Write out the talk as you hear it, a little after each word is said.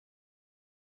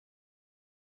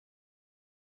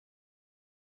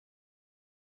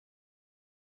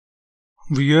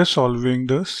We are solving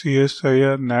the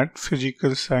CSIR NET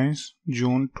Physical Science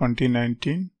June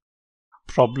 2019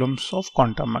 problems of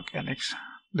quantum mechanics.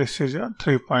 This is a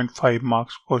 3.5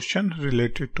 marks question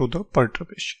related to the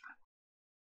perturbation.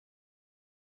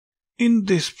 In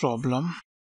this problem,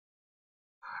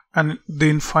 the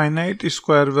infinite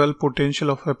square well potential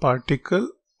of a particle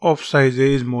of size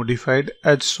A is modified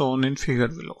as shown in figure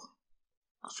below.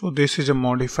 So this is a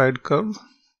modified curve.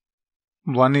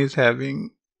 One is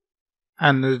having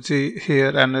energy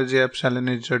here, energy epsilon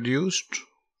is reduced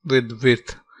with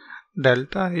width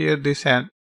delta. Here this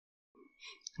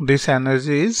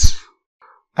energy is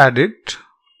added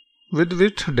with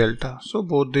width delta. So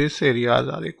both these areas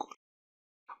are equal.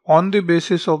 On the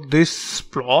basis of this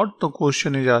plot, the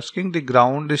question is asking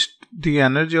the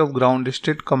energy of ground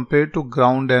state compared to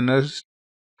ground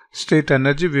state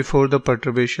energy before the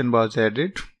perturbation was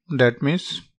added. That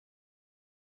means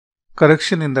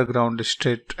correction in the ground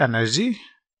state energy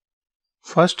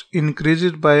first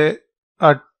increases by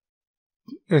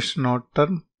it's not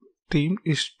term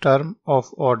is term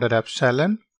of order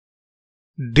epsilon,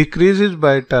 decreases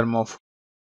by term of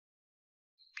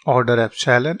order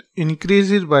epsilon,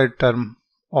 increases by term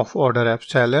of order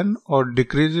epsilon, or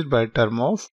decreases by term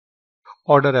of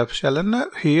order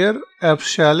epsilon. Here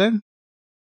epsilon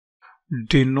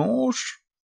denotes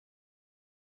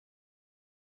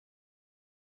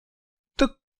the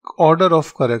order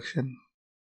of correction.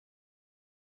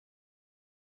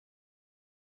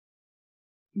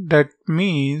 That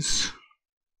means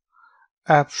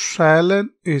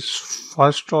epsilon is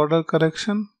first order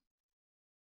correction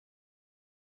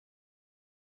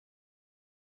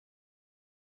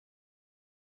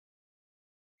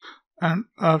and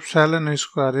epsilon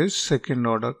square is second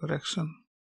order correction.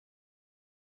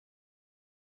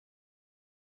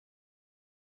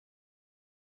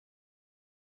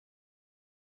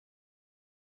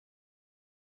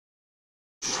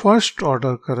 First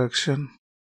order correction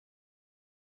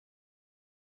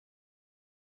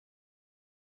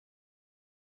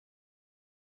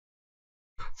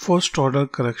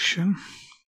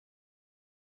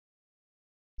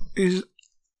is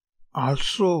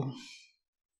also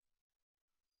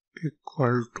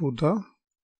equal to the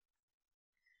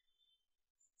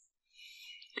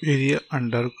area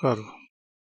under curve.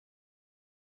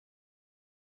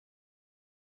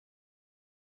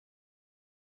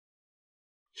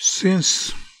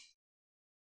 Since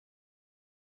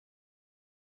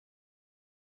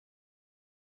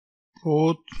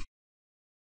both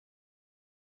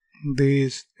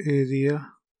this area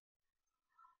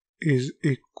is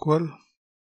equal,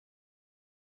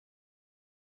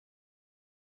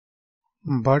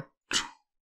 but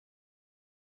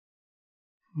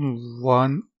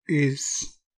one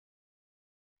is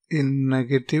in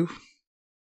negative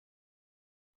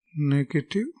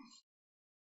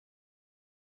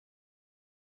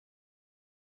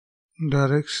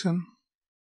direction,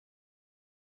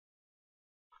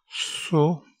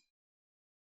 so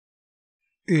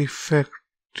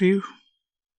effective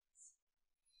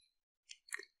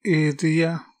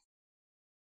area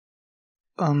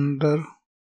under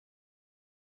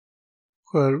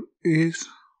curve is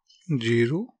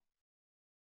 0.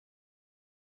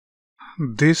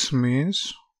 This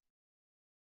means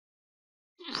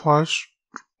first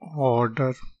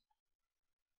order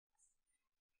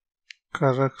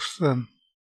correction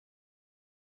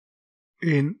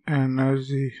in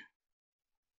energy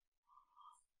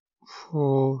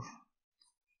for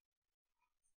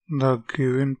the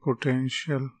given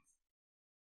potential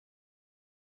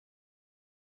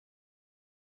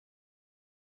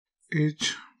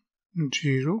is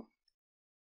 0.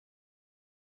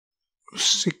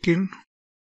 The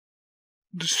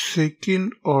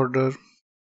second order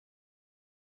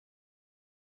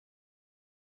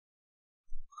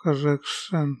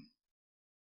correction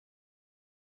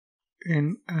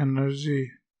in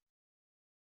energy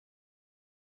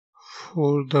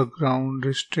for the ground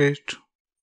state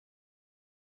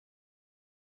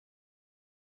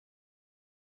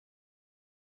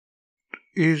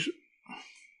is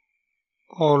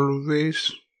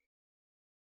always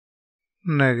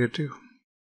negative.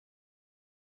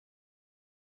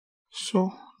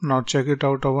 So now check it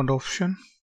out our option.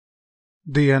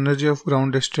 The energy of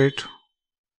ground state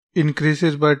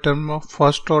increases by term of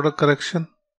first order correction.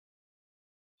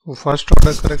 So first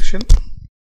order correction,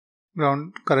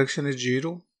 ground correction is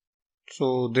 0.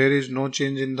 So there is no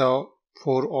change in the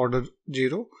for order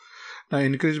 0. Now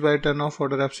increase by term of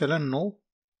order epsilon, no.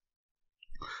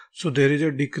 So there is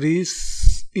a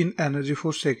decrease in energy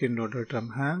for second order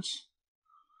term. Hence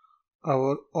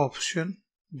our option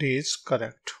D is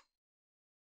correct.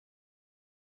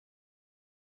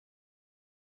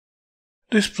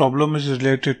 This problem is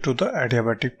related to the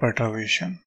adiabatic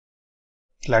perturbation.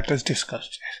 Let us discuss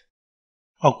this.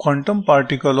 A quantum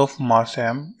particle of mass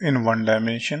m in one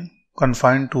dimension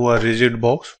confined to a rigid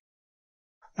box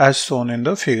as shown in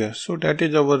the figure. So that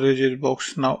is our rigid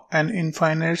box. Now an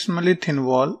infinitesimally thin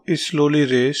wall is slowly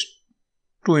raised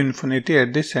to infinity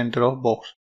at the center of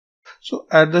box. So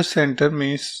at the center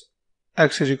means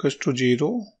x is equals to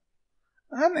 0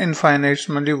 and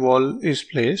infinitesimally wall is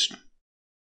placed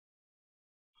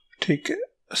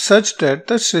such that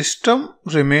the system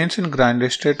remains in ground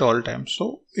state all time.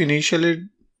 So initially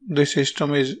the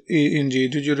system is in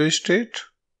 0 state,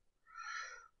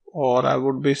 or I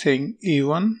would be saying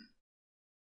E1,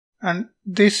 and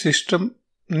this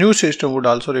new system would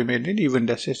also remain in even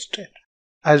state.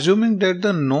 Assuming that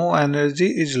the no energy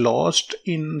is lost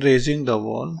in raising the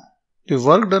wall, the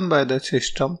work done by the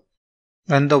system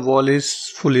when the wall is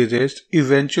fully raised,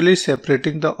 eventually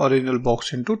separating the original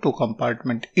box into two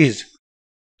compartments is.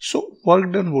 So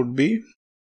work done would be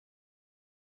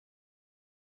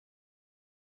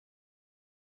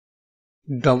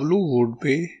W would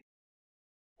be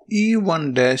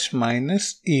E1 dash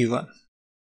minus E1,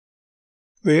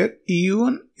 where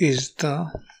E1 is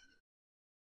the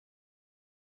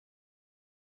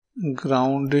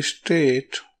ground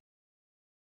state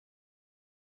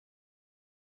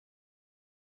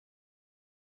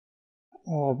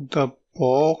of the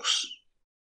box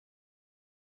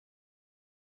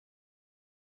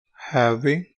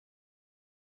having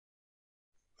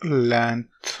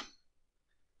length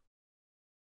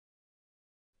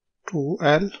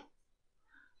 2L,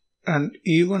 and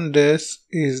E1 dash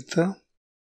is the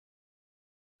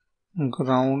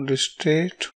ground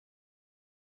state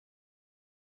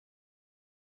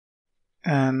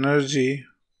energy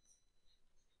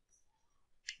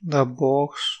the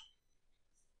box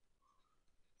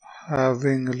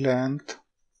having length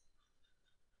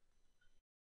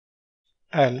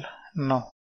L.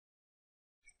 Now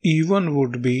E1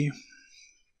 would be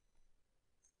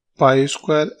pi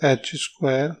square h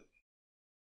square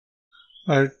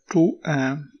by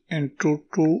 2m into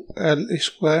 2L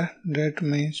square, that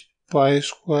means pi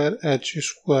square h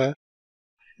square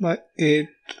by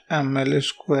 8ml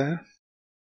square,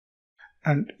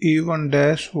 and E1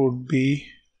 dash would be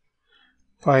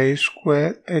pi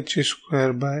square h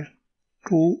square by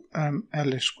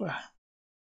 2ml square.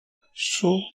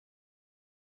 So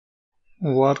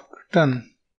work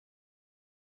done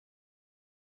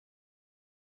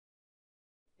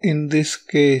in this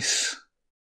case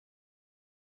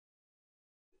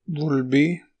will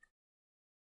be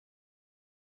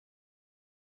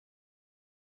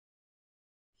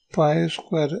pi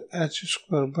square h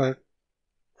square by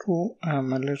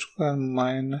 2ml square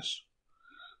minus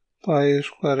pi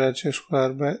square h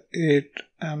square by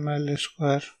 8ml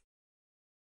square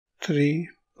 3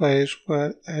 pi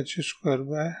square h square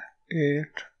by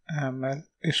 8ml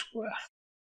square.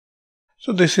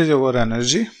 So this is our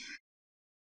energy,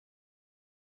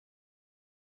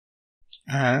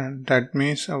 and that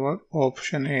means our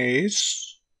option A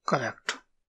is correct.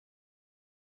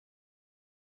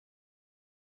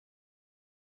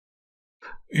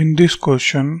 In this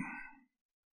question,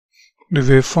 the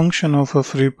wave function of a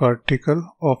free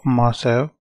particle of mass f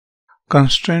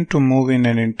constrained to move in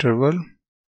an interval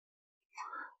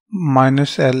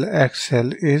minus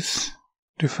LXL is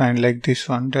defined like this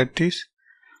one, that is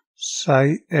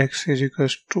psi x is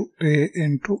equals to A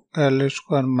into L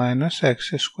square minus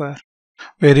x square,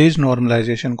 where is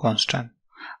normalization constant.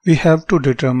 We have to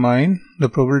determine the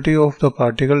probability of the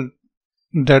particle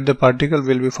that the particle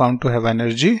will be found to have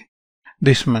energy.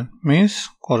 This means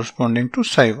corresponding to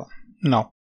psi 1.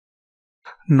 Now,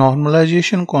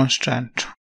 normalization constant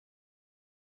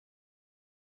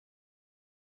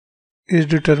is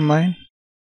determined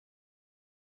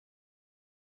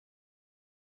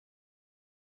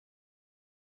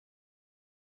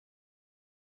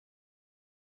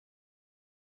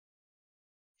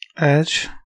as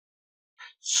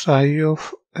psi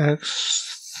of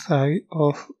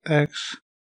x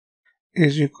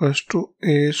is equals to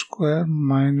A square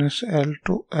minus L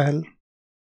to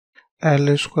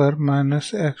L square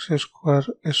minus x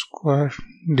square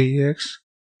dx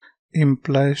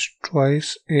implies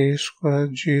twice A square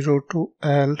 0 to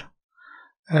L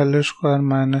square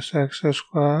minus x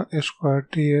square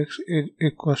dx is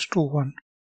equals to 1,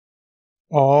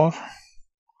 or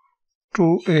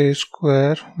 2A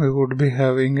square we would be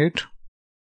having it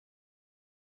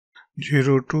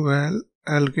 0 to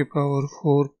L की power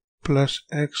 4 plus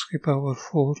x की power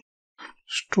 4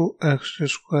 to x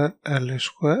square L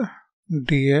square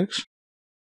dx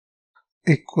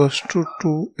equals to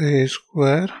 2A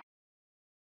square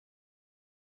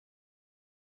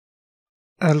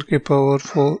L की power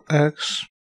 4x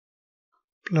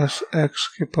plus x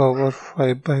की power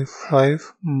 5/5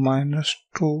 minus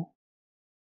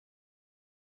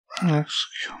 2x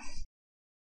cube.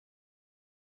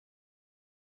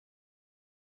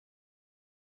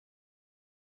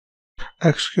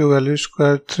 X cube value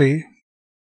square 3,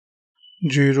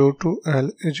 0 to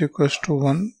L is equals to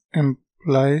 1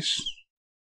 implies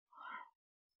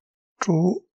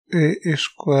 2a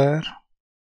square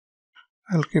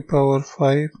L की power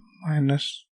 5 minus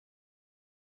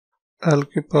L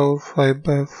की power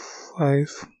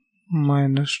 5/5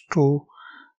 minus 2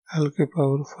 L की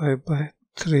power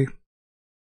 5/3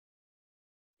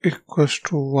 equals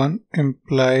to 1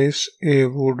 implies A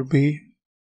would be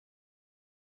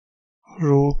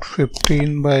root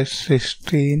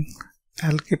 15/16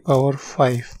 L की power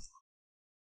 5.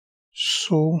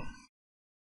 So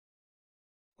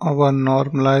our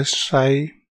normalized psi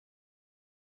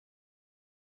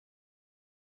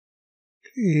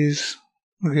is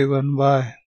given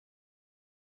by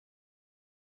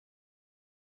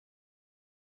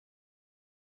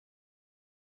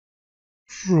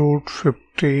root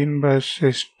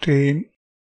 15/16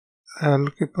 L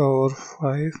की power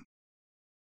 5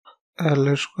 L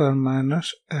square minus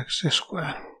x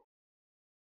square.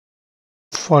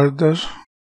 Further,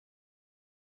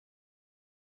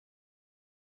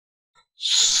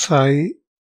 psi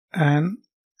n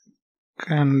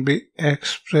can be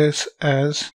expressed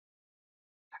as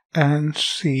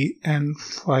N.Sc n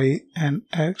phi n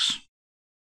x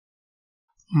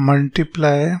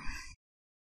multiply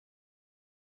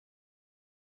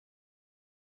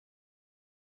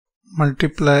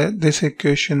this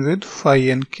equation with phi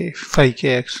n k, phi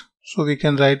kx. So we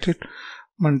can write it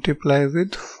multiply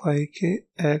with phi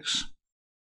kx.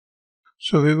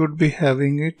 So we would be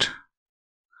having it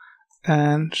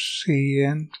N.Sc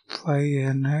n phi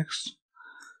nx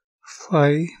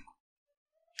phi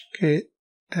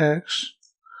kx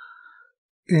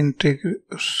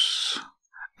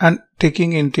and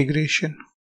taking integration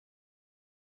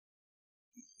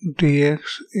dx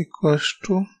equals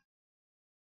to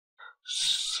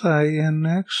psi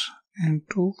nx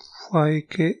into phi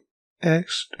kx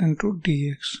into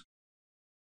dx.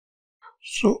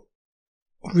 So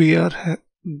we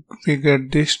get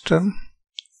this term.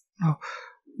 Now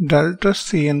delta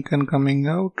cn can coming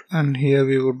out, and here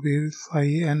we would be phi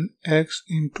nx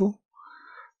into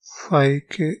phi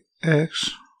kx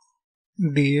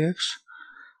dx.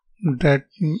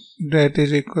 That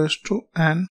is equals to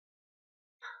n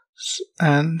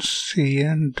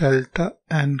cn delta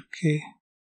nk.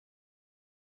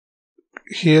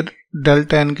 Here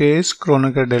delta nk is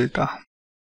Kronecker delta.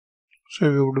 So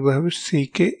we would have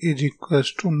ck is equals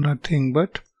to nothing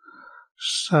but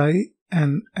psi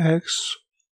nx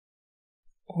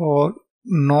or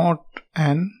not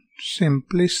n,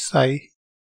 simply psi.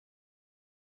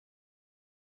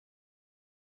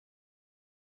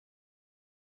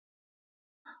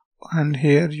 And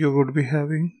here you would be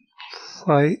having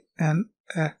phi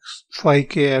nx, phi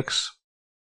kx.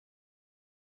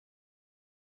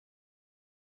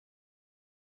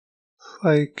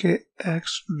 Phi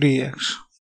kx dx.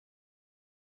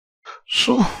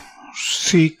 So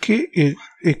ck is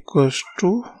equals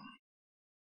to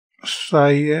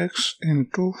psi x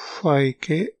into phi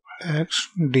kx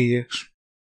dx.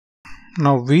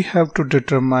 Now we have to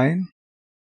determine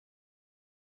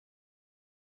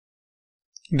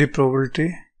the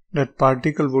probability that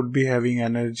particle would be having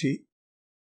energy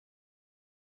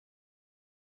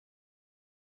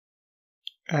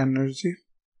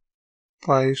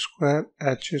pi square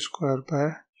h square by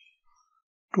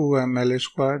 2ml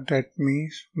square. That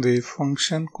means wave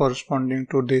function corresponding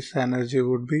to this energy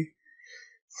would be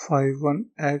phi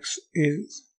 1x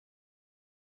is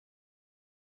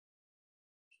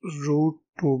root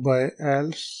 2 by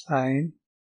L sine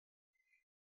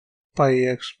pi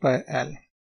x by L.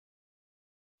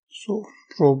 So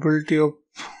probability of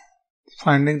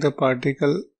finding the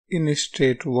particle in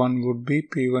state 1 would be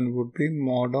P1 would be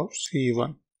mod of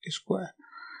C1 square.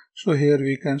 So here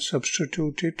we can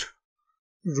substitute it.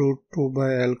 Root 2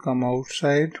 by L come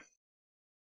outside.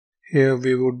 Here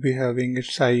we would be having it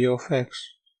psi of x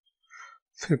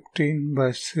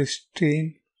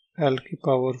 15/16 L की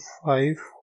power 5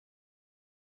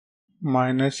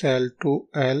 minus L to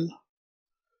L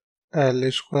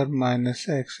square minus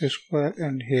x square,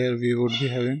 and here we would be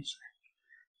having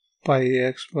pi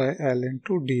x by L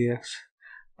into dx.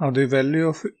 Now the value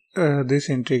of this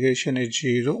integration is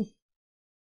 0.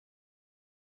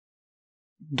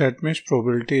 That means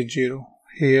probability is 0.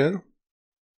 Here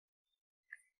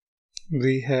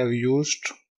we have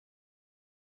used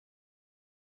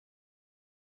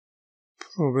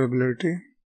probability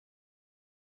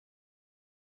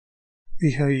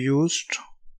we have used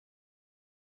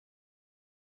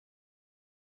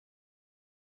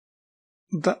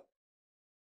the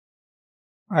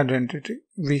identity.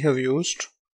 We have used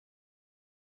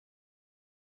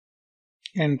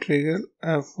integral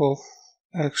f of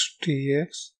x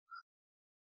dx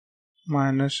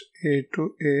minus a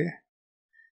to a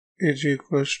is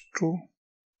equals to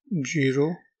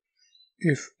 0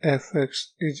 if fx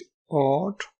is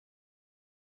odd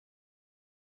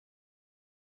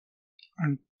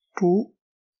and 2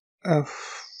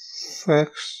 fx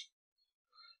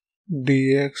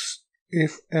dx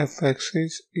if fx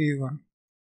is even.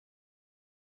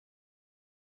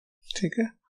 ठीक है,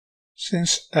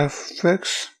 since fx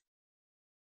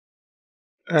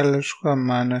L square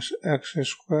minus x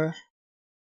square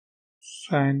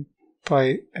sin pi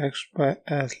x by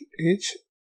L is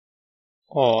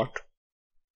odd,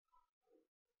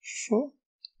 so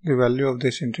the value of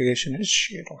this integration is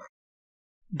 0.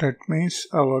 That means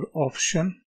our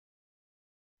option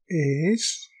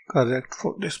is correct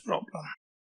for this problem.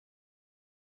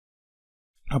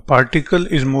 A particle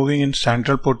is moving in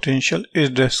central potential is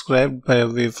described by a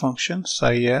wave function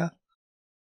psi r.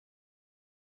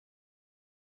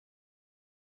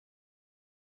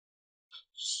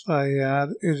 Psi r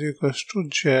is equals to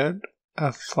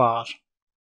ZFR,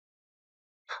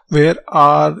 where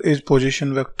r is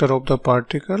position vector of the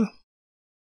particle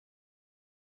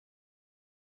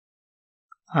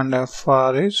and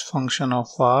Fr is function of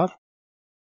r.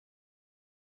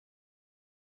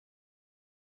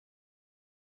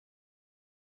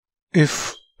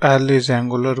 If L is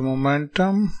angular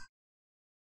momentum,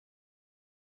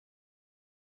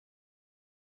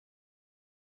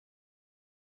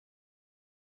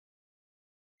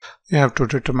 you have to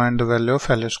determine the value of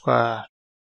L square.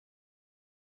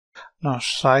 Now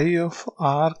psi of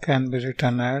r can be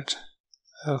written as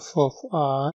f of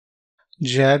r.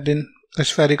 Z in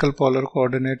spherical polar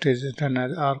coordinate is written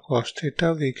as r cos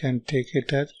theta. We can take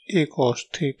it as a cos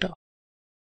theta.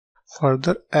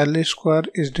 Further, L square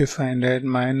is defined as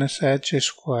minus h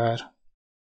square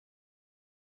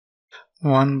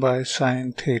 1 by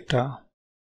sin theta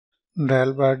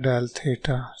del by del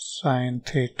theta sin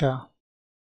theta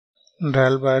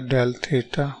del by del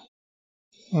theta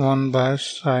 1 by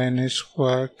sin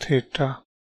square theta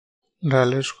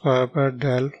del square by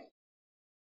del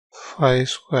phi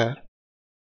square.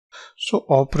 So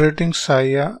operating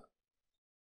psi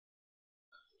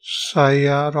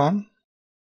r on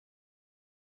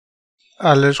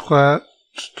L square,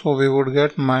 so we would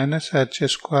get minus h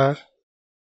square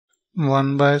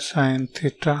 1 by sin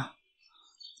theta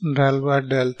del by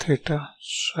del theta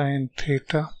sin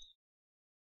theta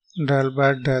del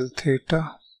by del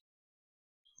theta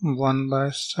 1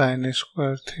 by sin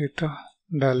square theta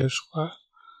del square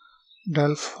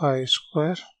del phi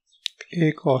square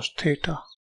a cos theta.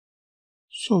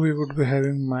 So we would be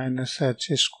having minus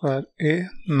h square a.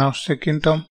 Now second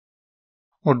term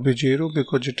would be 0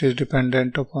 because it is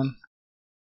dependent upon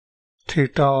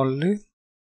theta only.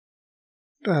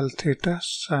 Del theta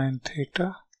sin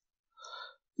theta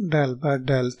del by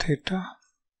del theta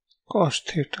cos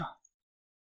theta.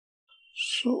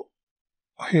 So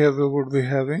here we would be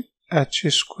having h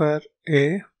square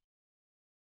a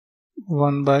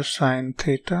 1 by sin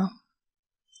theta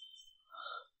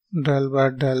del by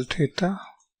del theta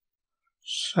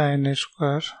sin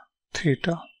square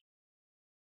theta.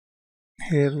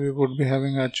 Here we would be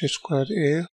having h square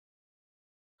a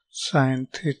sin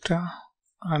theta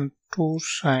and 2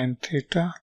 sin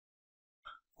theta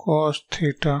cos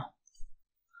theta.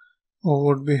 We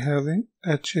would be having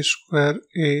h square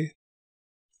a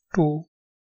 2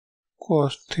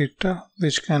 cos theta,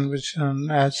 which can be written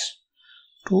as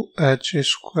 2h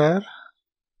square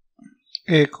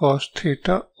a cos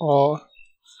theta or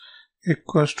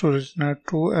equals to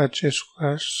 2h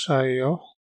square psi of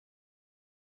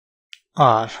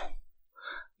r.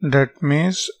 That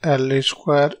means L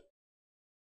square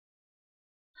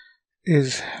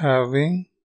is having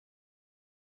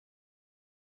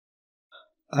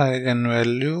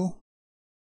eigenvalue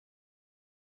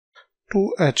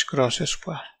 2h cross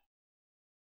square.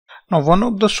 Now one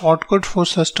of the shortcuts for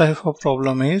such type of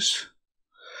problem is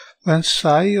when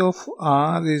psi of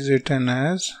r is written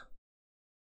as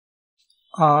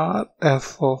r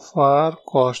f of r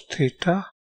cos theta.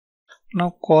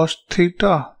 Now cos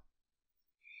theta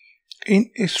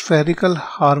in spherical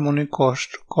harmonic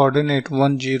coordinate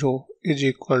 1 0 is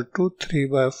equal to 3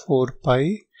 by 4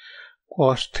 pi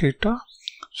cos theta.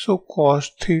 So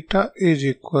cos theta is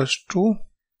equals to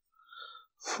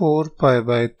 4 pi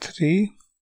by 3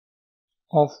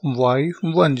 of y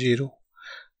 1 0.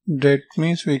 That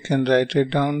means we can write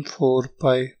it down 4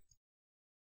 pi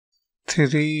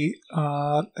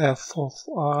 3RF of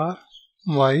R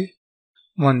Y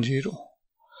 10.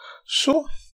 So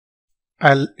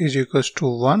L is equals to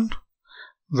 1.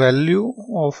 Value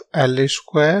of L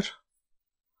square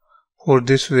for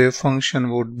this wave function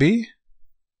would be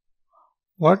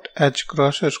what? H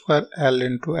cross square L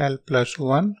into L plus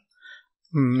 1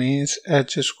 means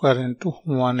H square into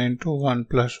 1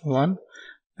 plus 1.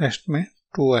 Next में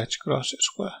 2H cross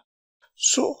square.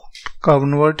 So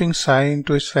converting psi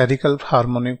into spherical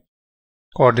harmonic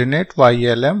coordinate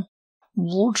YLM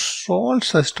would solve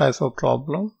such type of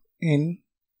problem in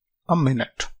a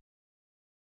minute.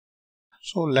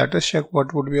 So let us check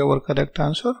what would be our correct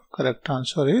answer. Correct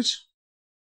answer is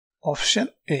option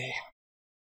A.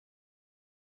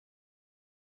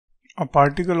 A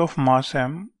particle of mass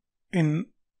m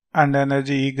and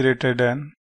energy E greater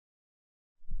than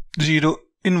 0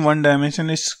 in one dimension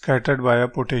is scattered by a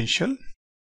potential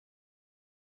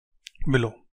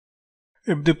below.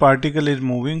 If the particle is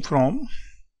moving from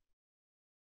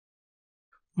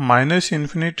minus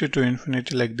infinity to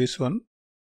infinity like this one,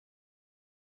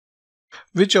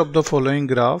 which of the following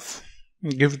graph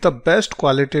gives the best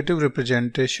qualitative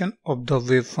representation of the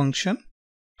wave function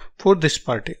for this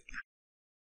particle?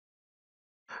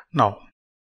 Now,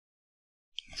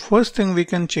 first thing we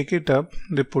can check it up,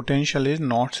 the potential is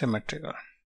not symmetrical.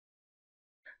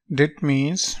 That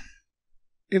means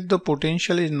if the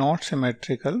potential is not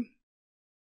symmetrical,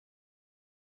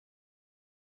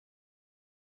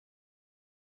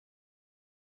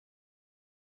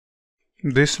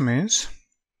 this means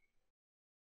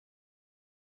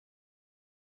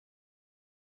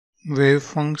wave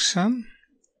function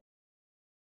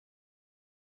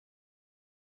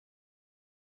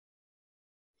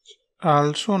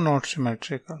also not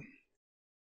symmetrical.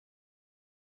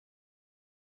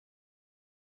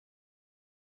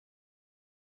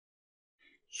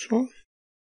 So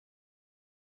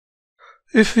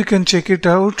if we can check it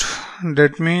out,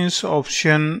 that means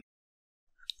option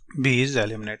B is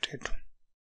eliminated.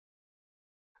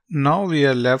 Now we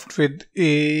are left with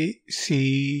A,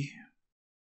 C,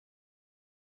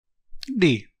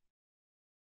 D.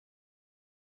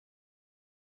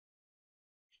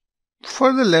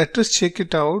 Further, let us check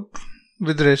it out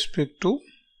with respect to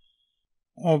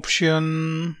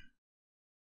option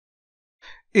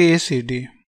A, C, D.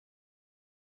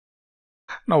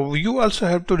 Now you also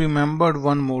have to remember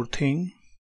one more thing.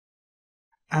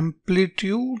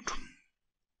 Amplitude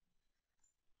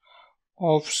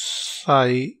of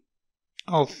psi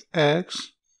of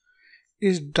x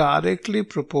is directly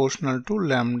proportional to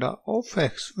lambda of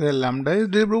x, where lambda is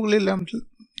de Broglie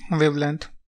wavelength.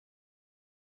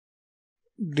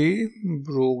 De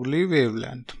Broglie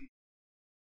wavelength.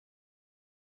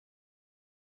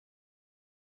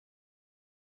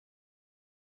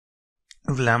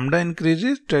 If lambda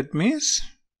increases, that means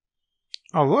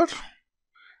our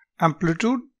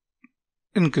amplitude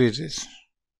increases.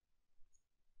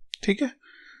 ठीक है?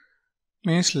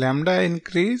 Means lambda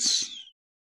increase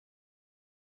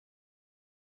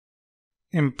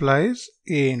implies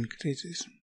A increases.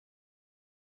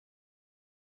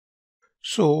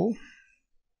 So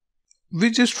we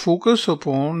just focus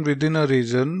upon within a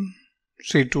region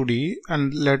C to D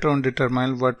and later on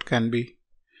determine what can be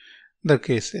the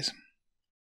cases.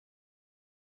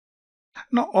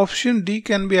 Now option D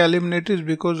can be eliminated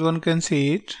because one can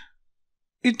see it.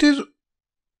 It is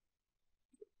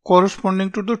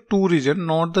corresponding to the 2 region,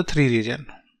 not the 3 region.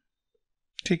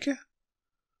 ठीक है?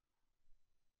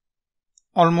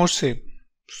 Almost same.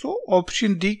 So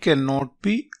option D cannot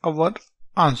be our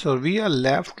answer. We are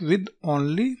left with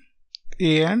only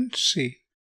A and C.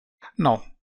 Now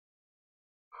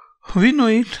we know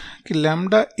it कि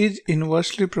lambda is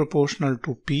inversely proportional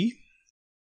to P.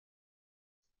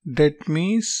 That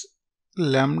means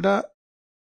lambda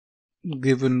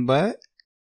given by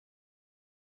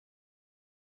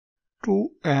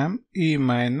 2m E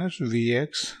minus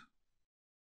Vx.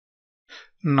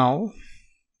 Now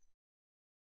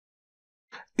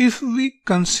if we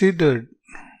consider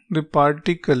the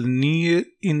particle near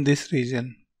in this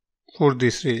region, for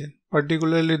this region,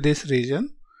 particularly this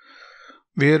region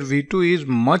where V2 is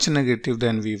much negative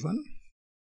than V1,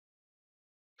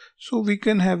 so we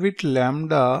can have it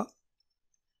lambda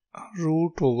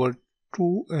root over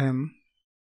 2m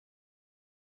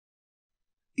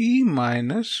E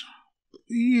minus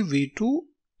E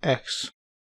V2x,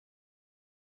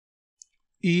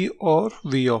 E or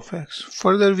V of x.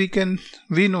 Further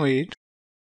we know it,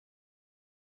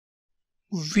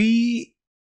 V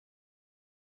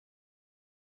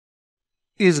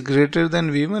is greater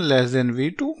than V1 less than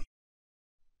V2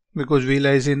 because V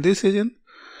lies in this region.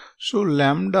 So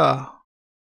lambda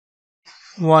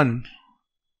 1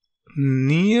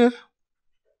 near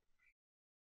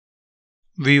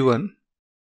V1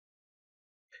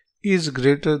 is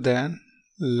greater than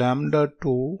lambda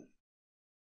 2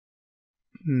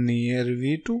 near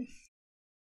V2.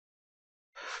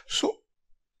 So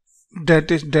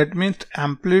that means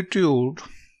amplitude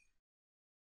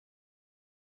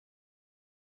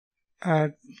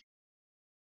at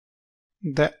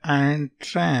the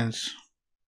entrance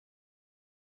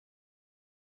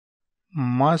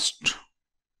must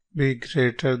be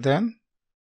greater than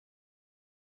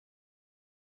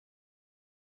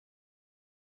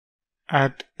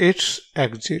at its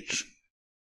exit.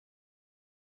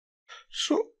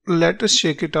 So let us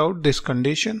check it out, this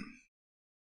condition.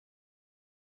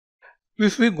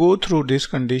 If we go through this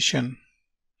condition,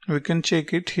 we can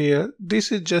check it here.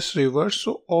 This is just reverse.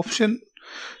 So option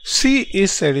C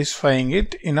is satisfying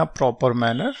it in a proper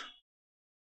manner.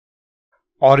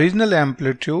 Original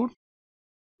amplitude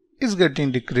is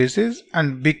getting decreases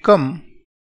and become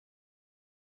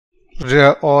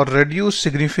or reduce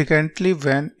significantly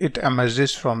when it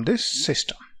emerges from this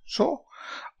system. So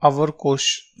our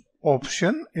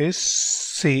option is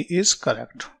C is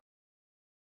correct.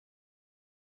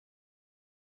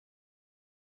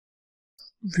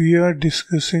 We are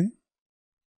discussing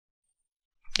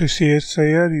the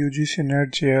CSIR UGC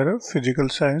NET-JRF Physical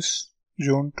Science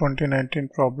June 2019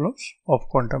 problems of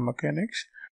quantum mechanics.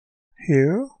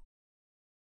 Here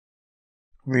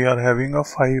we are having a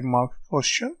 5-mark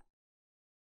question.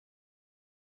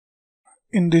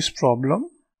 In this problem,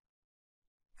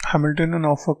 Hamiltonian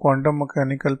of a quantum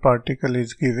mechanical particle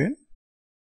is given.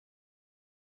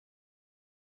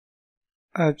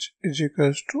 H is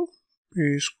equals to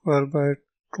p square by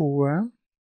 2m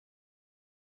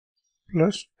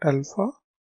plus alpha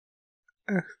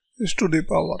x is to the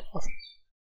power r,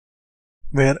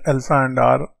 where alpha and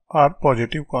r are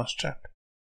positive constant.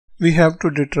 We have to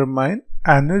determine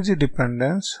energy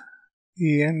dependence,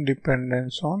 En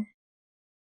dependence on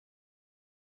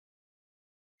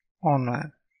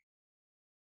n.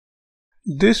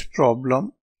 This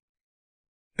problem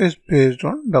is based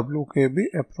on WKB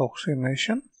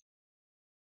approximation.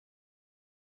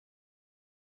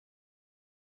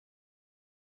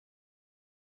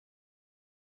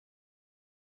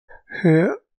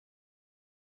 Here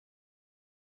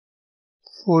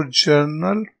for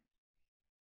general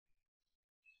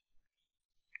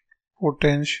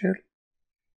potential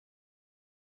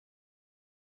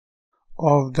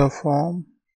of the form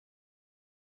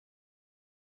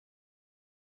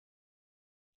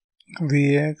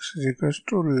Vx is equals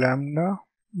to lambda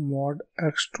mod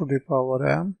x to the power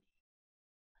m.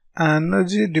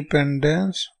 Energy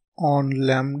dependence on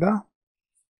lambda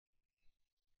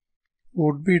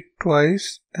would be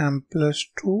twice m plus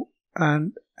 2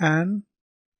 and n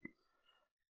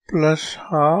plus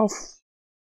half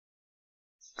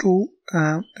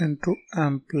 2m into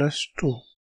m plus 2.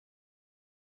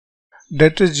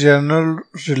 That is general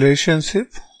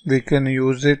relationship. We can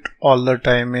use it all the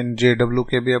time in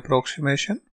JWKB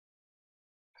approximation.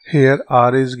 Here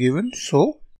R is given,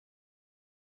 so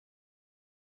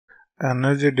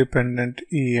energy dependent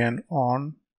En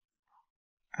on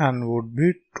n would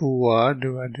be 2R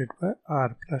divided by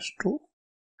R plus 2,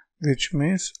 which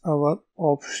means our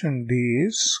option D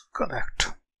is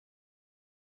correct.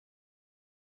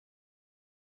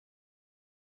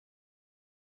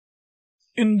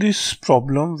 In this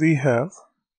problem, we have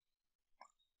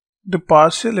the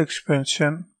partial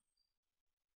expansion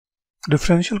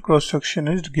differential cross section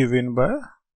is given by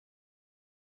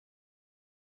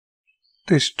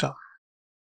this term,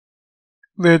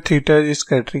 where theta is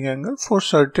scattering angle. For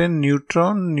certain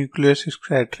neutron nucleus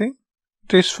scattering,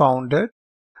 it is found that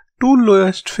two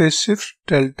lowest phase shifts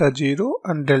delta 0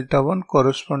 and delta 1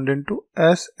 corresponding to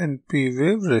S and P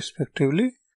wave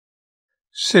respectively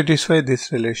satisfy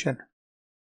this relation.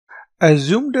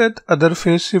 Assume that other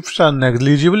phase shifts are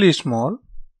negligibly small.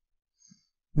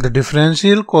 The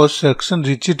differential cross section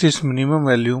reaches its minimum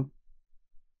value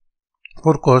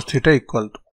for cos theta equal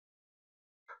to.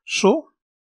 So,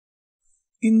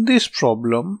 in this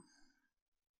problem,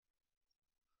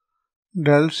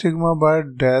 del sigma by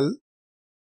del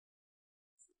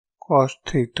cos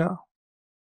theta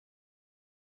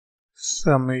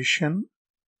summation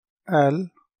L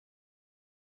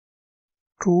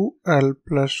 2L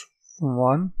plus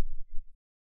 1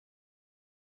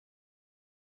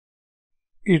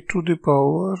 e to the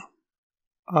power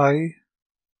I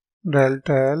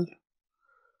delta L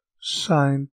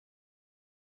sin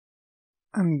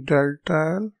and delta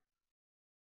L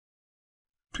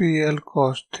PL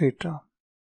cos theta.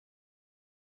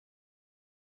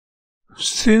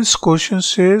 Since question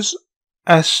says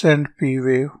S and P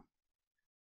wave,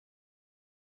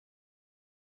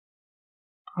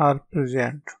 are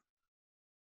present.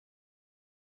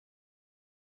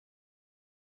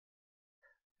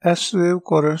 S wave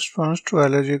corresponds to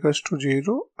L is equals to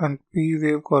 0 and P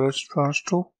wave corresponds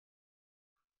to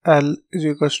L is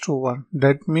equals to 1.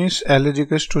 That means L is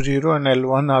equals to 0 and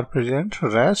L1 are present.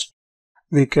 Rest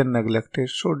we can neglect it.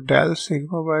 So del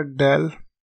sigma by del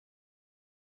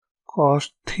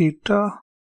cos theta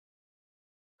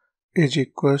is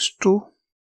equals to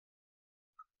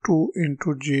 2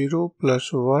 into 0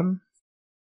 plus 1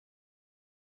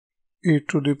 e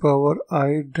to the power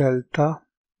I delta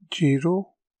 0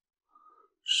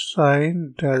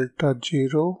 sin delta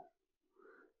 0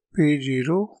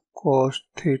 P0 cos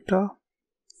theta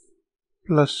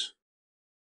plus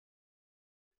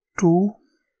 2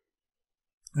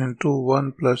 into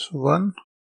 1 plus 1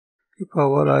 to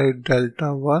power I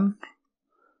delta 1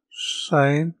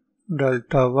 sin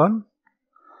delta 1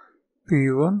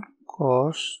 P1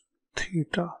 cos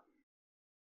theta.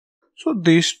 So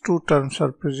these two terms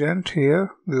are present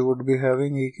here. We would be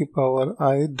having e to the power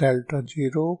I delta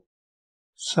 0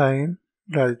 sin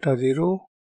delta 0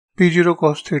 P0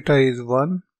 cos theta is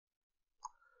 1.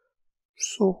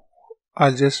 So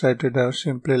I'll just write it out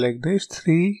simply like this: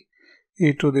 3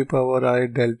 e to the power I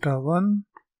delta 1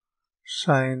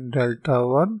 sin delta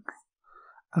 1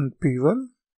 and P1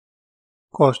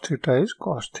 cos theta is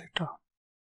cos theta.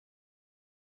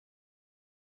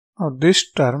 Now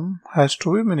this term has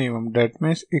to be minimum, that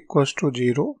means equals to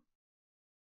 0.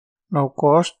 Now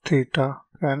cos theta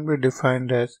can be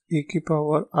defined as e to the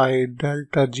power I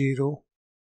delta 0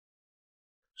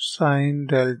 sin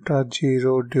delta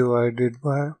 0 divided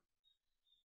by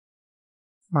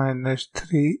minus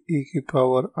 3 e to the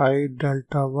power I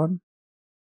delta 1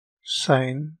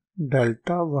 sin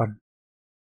delta 1.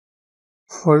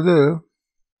 Further,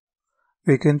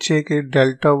 we can check it.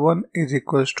 Delta 1 is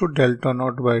equals to delta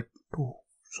naught by 2.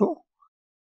 So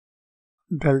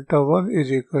delta 1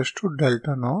 is equals to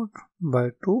delta naught by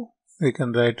 2. We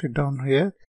can write it down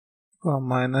here.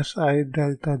 Minus I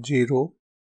delta 0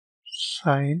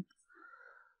 sin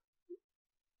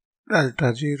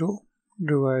delta 0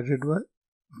 divided by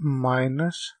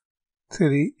minus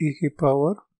 3 e to the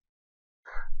power.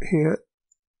 Here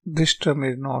this term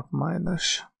is not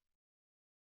minus.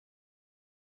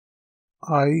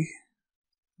 I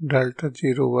delta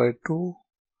 0 by 2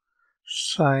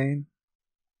 sin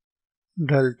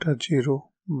delta 0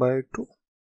 by 2.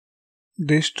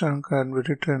 This term can be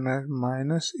written as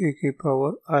minus e to the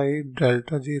power I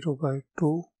delta 0 by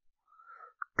 2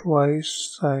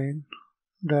 twice sin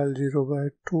del 0 by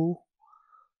 2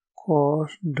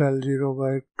 cos del 0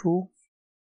 by 2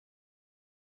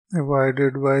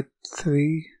 divided by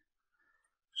 3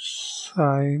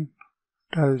 sin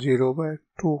del 0 by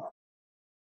 2.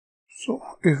 So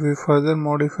if we further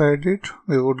modified it,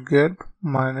 we would get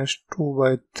minus 2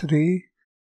 by 3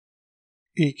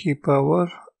 e to the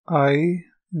power I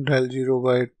del 0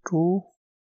 by 2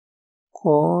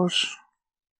 cos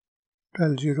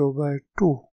del 0 by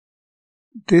 2.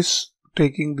 This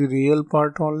taking the real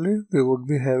part only, we would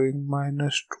be having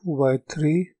minus 2 by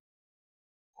 3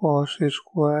 cos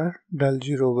square del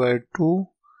 0 by 2,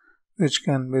 which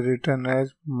can be written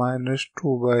as minus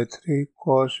 2 by 3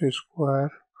 cos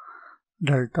square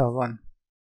delta 1.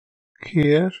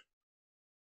 Here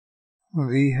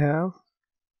we have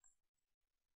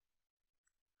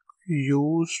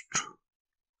used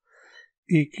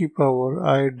e to the power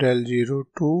I del 0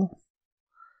 to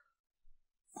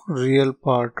real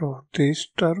part of this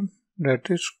term, that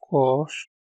is cos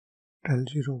del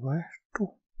 0 by 2.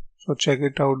 So check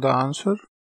it out, the answer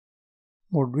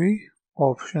would be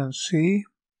option C,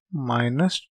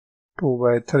 minus 2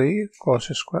 by 3 cos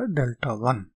square delta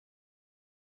 1.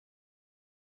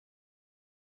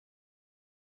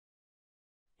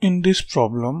 In this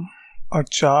problem, a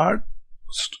charged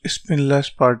spinless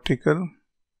particle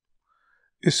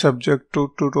is subject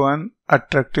to an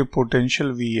attractive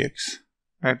potential Vx,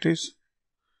 that is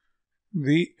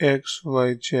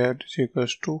Vxyz is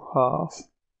equals to half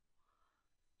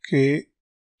k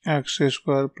x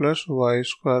square plus y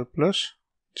square plus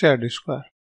z square.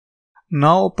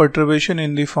 Now perturbation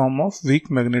in the form of weak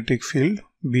magnetic field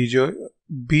B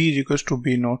is equals to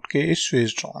B naught K is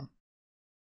switched on.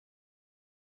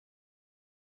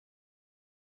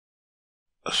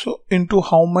 So into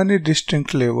how many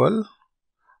distinct levels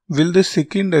will the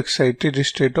second excited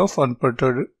state of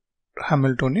unperturbed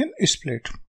Hamiltonian split?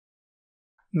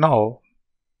 Now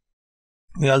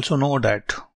we also know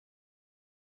that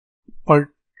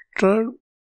perturbed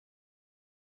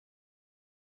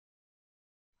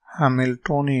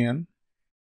Hamiltonian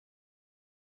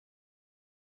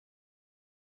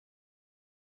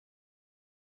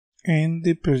in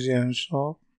the presence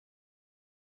of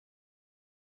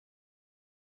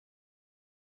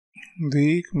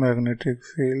weak magnetic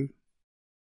field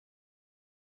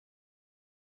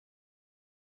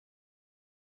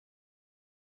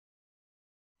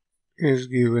is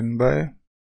given by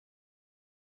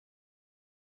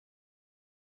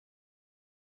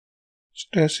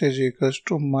stress is equals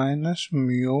to minus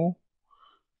mu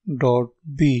dot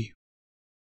B,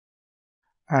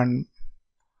 and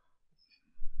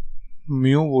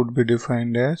mu would be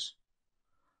defined as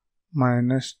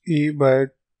minus E by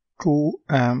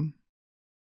 2m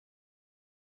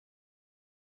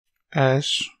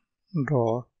S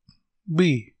dot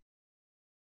B.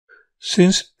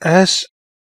 Since S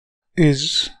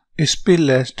is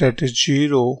spillless, that is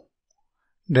 0,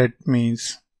 that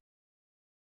means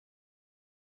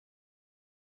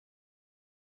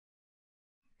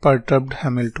perturbed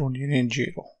Hamiltonian is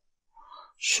 0.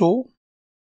 So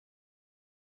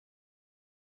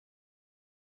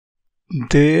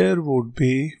there would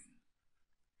be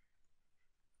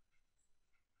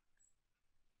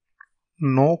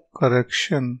no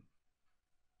correction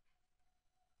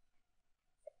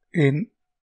in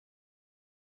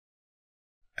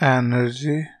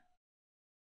energy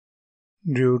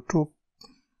due to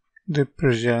the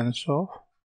presence of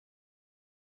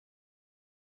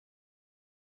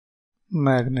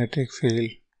magnetic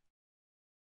field.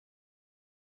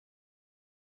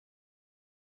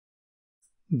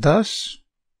 Thus,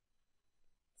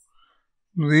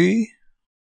 we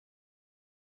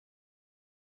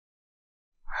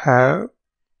have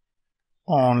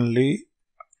only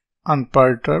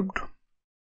unperturbed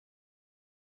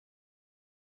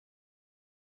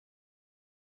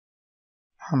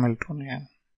Hamiltonian.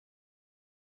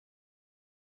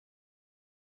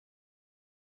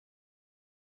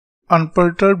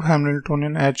 Unperturbed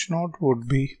Hamiltonian H naught would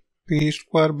be P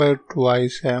square by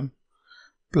twice m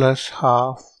plus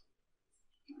half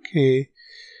k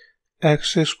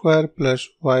x square plus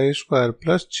y square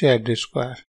plus z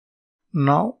square.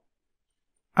 Now,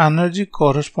 energy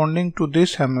corresponding to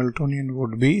this Hamiltonian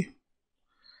would be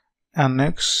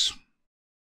nx,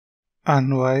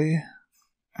 ny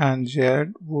and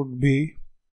z would be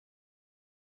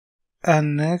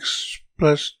nx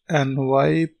plus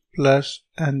ny plus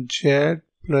nz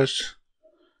plus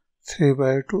 3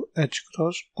 by 2 h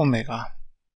cross omega.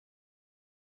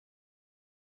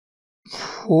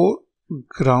 For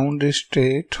ground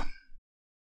state,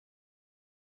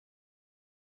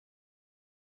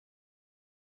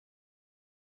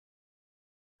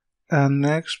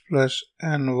 nx plus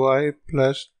ny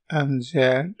plus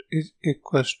nz is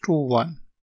equals to 1.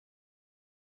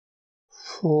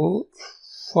 For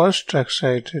first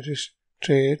excited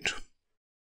state,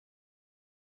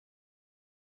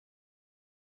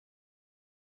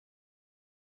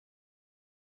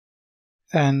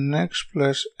 nx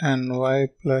plus ny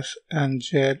plus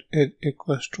nz is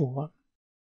equals to 1.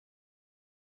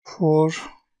 For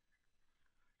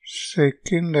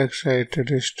second excited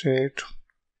state,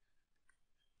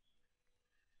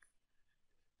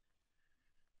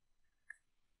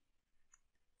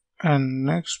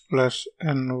 nx plus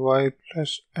ny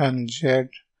plus nz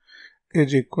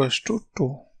is equals to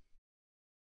 2.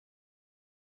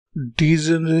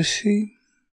 Degeneracy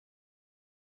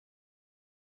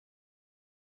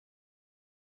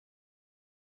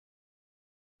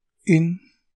in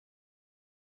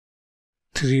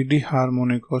 3D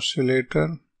harmonic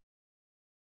oscillator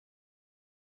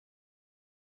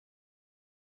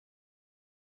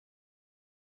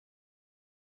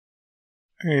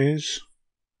is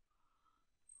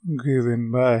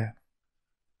given by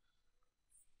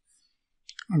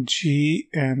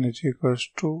Gn is equals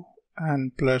to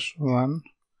n plus 1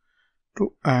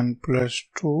 to n plus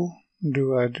 2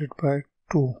 divided by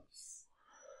 2.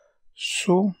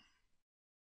 So,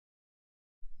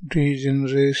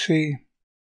 degeneracy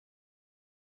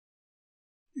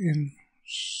in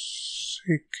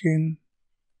second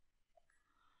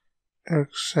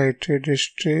excited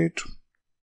state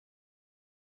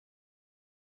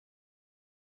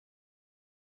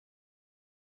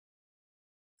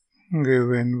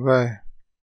given by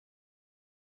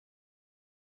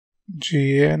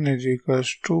Gn is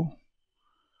equals to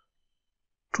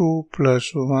 2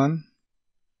 plus 1,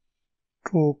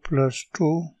 2 plus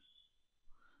 2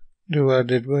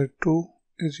 divided by 2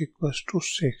 is equals to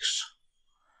 6.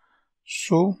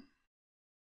 So,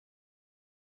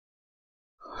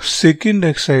 second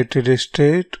excited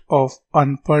state of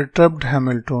unperturbed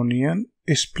Hamiltonian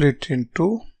is split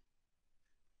into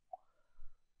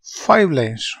 5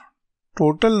 lines.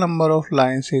 Total number of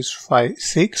lines is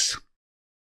 6.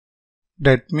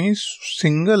 That means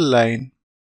single line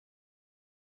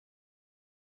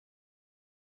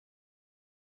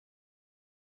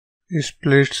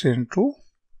splits into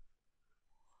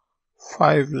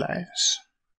 5 lines,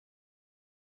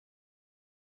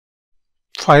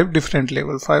 5 different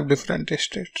level, 5 different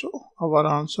states. So our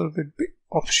answer would be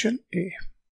option A.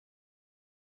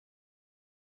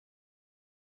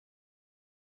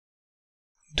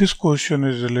 This question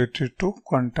is related to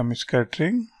quantum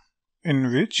scattering,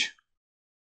 in which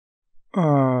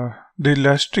the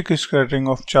elastic scattering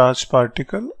of charged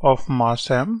particle of mass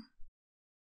m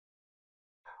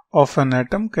of an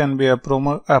atom can be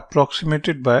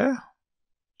approximated by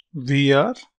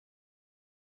Vr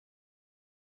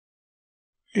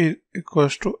is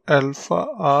equals to alpha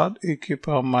r e to the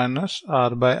power minus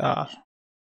r by r.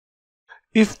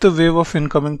 If the wave of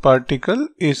incoming particle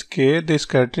is k, the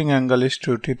scattering angle is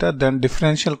 2 theta, then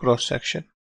differential cross section.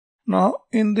 Now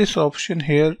in this option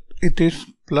here it is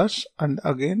plus and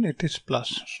again it is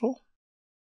plus. So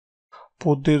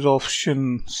both these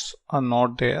options are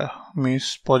not there,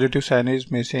 means positive sign is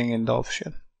missing in the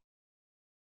option.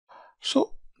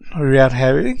 So we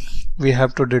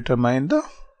have to determine the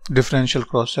differential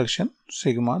cross section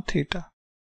sigma theta.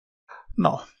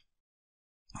 Now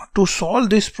to solve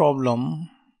this problem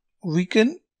we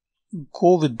can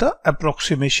go with the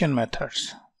approximation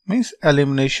methods, means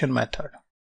elimination method.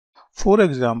 For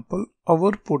example,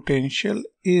 our potential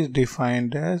is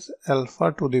defined as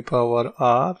alpha to the power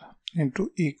r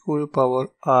into e to the power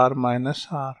r minus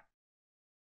r.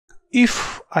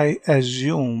 If I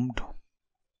assumed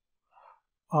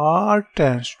r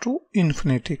tends to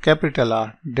infinity, capital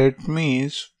R, that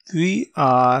means we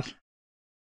are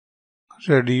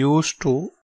reduced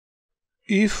to,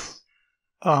 if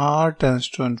r tends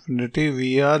to infinity,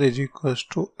 Vr is equals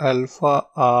to alpha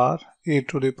r e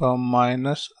to the power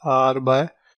minus r by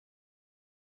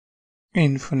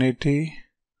infinity,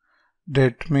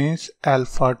 that means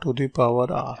alpha to the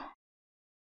power r.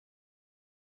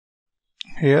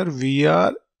 Here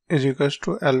Vr is equals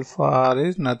to alpha r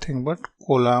is nothing but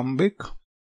Coulombic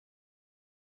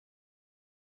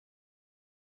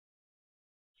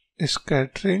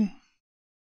scattering,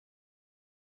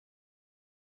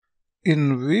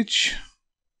 in which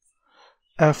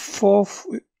f of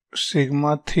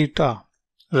sigma theta,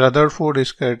 Rutherford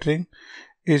scattering,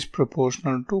 is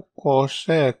proportional to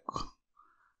cosec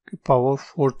power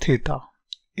 4 theta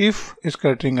if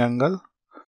scattering angle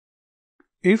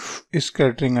is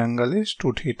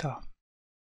 2 theta.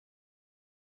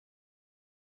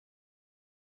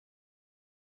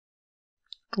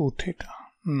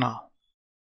 Now,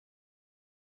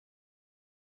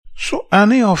 so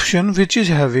any option which is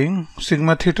having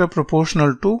sigma theta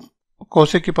proportional to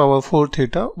cosec power 4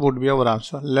 theta would be our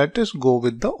answer. Let us go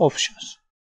with the options.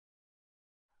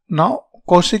 Now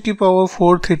cosec power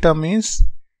 4 theta means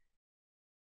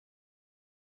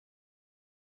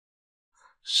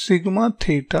sigma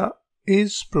theta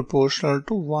is proportional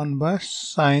to 1 by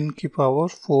sine ki power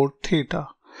 4 theta.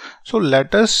 So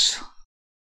let us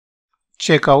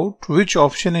check out which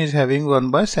option is having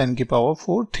 1 by sine ki power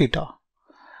 4 theta.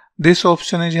 This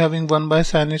option is having 1 by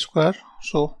sine square,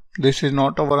 so this is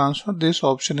not our answer. This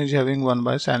option is having 1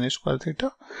 by sine square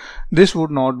theta. This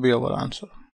would not be our answer.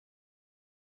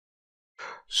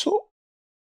 So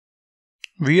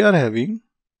we are having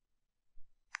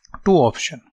two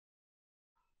options.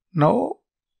 Now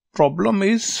problem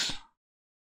is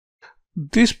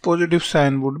this positive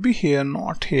sign would be here,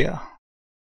 not here.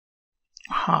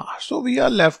 So we are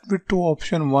left with two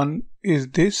options. One is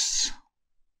this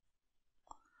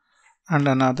and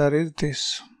another is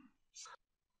this.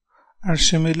 And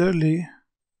similarly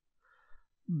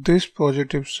this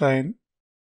positive sign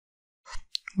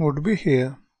would be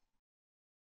here.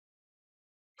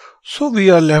 So we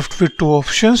are left with two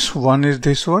options. One is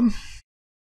this one,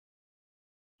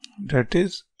 that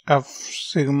is f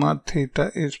sigma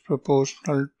theta is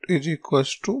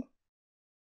equals to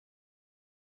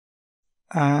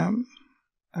m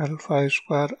alpha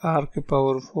square r ki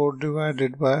power 4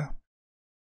 divided by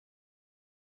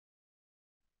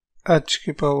h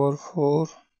ki power 4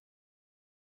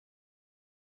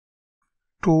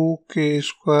 2k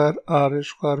square r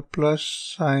square plus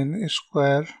sine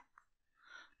square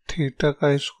theta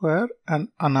ka square, and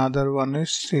another one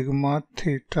is sigma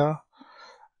theta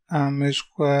m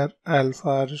square alpha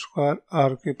r square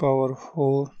r ki power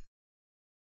 4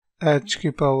 h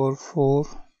ki power 4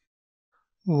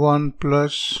 1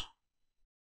 plus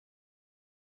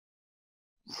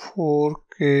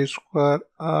 4k square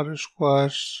r square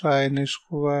sine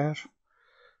square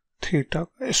theta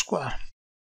square.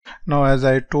 Now as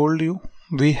I told you,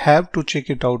 we have to check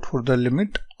it out for the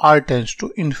limit r tends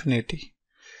to infinity.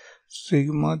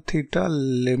 Sigma theta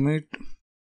limit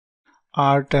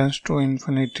r tends to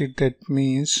infinity, that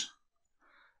means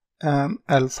m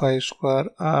alpha square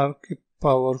r ki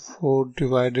power 4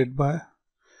 divided by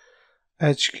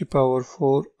h की power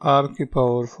 4 r की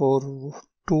power 4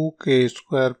 2k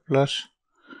square plus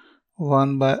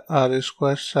 1 by r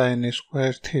square sin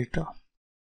square theta.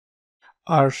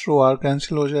 r to r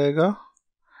cancel हो जाएगा.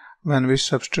 When we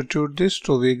substitute this,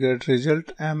 so we get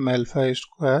result m alpha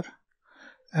square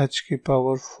h की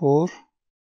power 4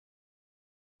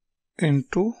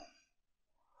 into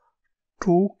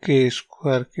 2k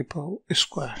square की power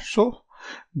square. So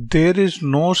there is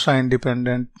no sign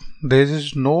dependent. There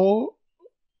is no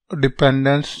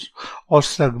dependence or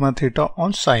sigma theta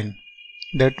on sign.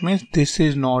 That means this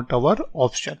is not our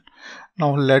option.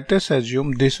 Now let us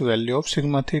assume this value of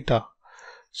sigma theta.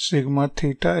 Sigma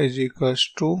theta is equals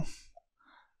to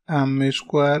m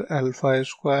square alpha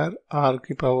square r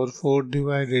की power 4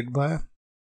 divided by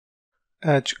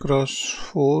h cross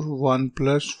 4 1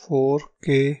 plus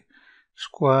 4k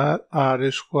square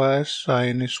r square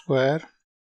sin square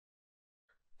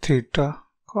theta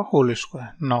का whole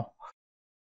square. Now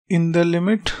in the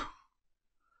limit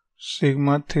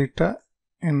sigma theta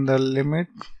in the limit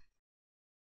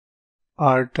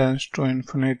r tends to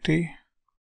infinity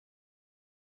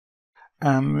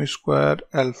m square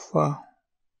alpha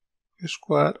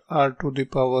square r to the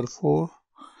power 4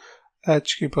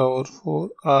 h की power 4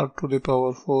 r to the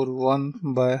power 4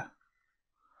 1 by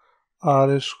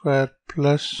r square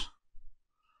plus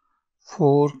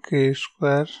 4k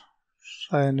square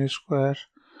sin square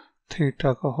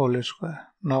theta का whole square.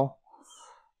 Now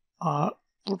r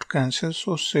would cancel,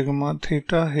 so sigma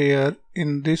theta here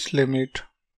in this limit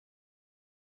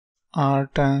r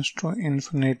tends to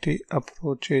infinity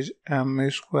approaches m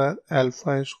square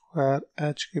alpha square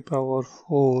h की power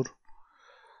 4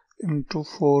 into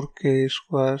 4k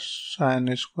square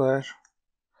sin square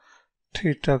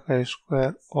theta का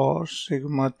square और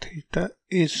sigma theta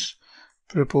is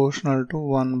proportional to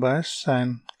 1 by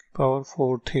sin की power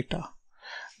 4 theta.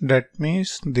 That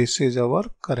means this is our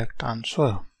correct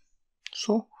answer.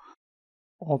 So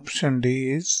option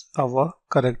D is our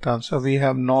correct answer. We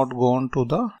have not gone to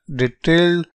the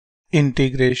detailed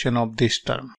integration of this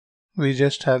term. We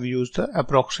just have used the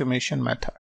approximation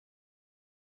method.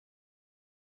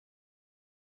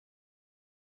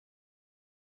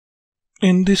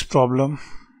 In this problem,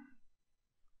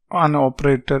 an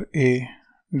operator A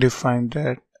defined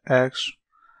that x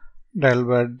del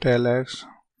by del x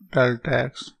delta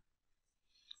x.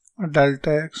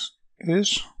 Delta x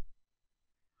is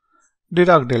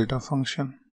Dirac delta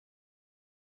function.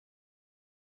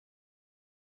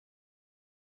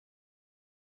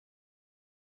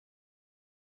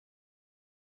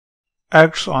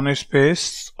 Acts on a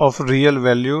space of real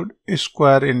valued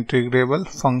square integrable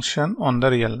function on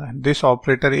the real line. This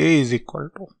operator A is equal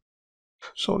to.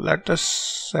 So let us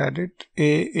set it.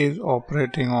 A is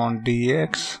operating on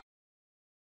dx.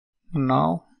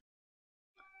 Now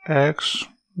x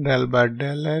del by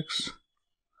del x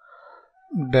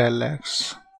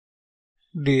dx.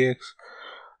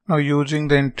 Now using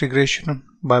the integration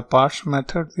by parts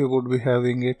method, we would be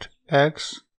having it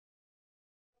x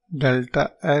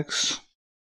delta x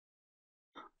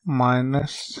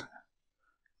minus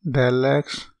del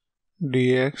x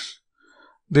dx.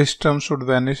 This term should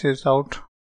vanish out.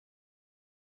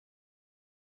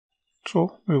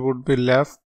 So we would be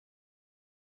left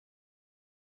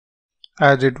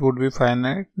as it would be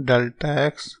finite delta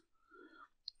x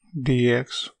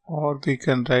dx, or we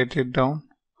can write it down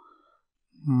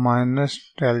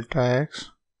minus delta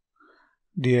x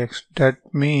dx.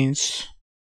 That means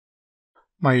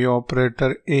my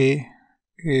operator A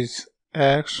is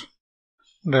x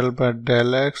del by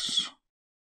del x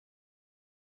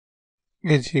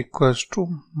is equals to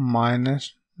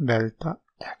minus delta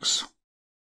x.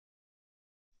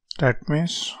 That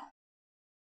means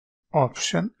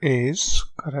option A is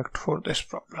correct for this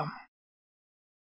problem.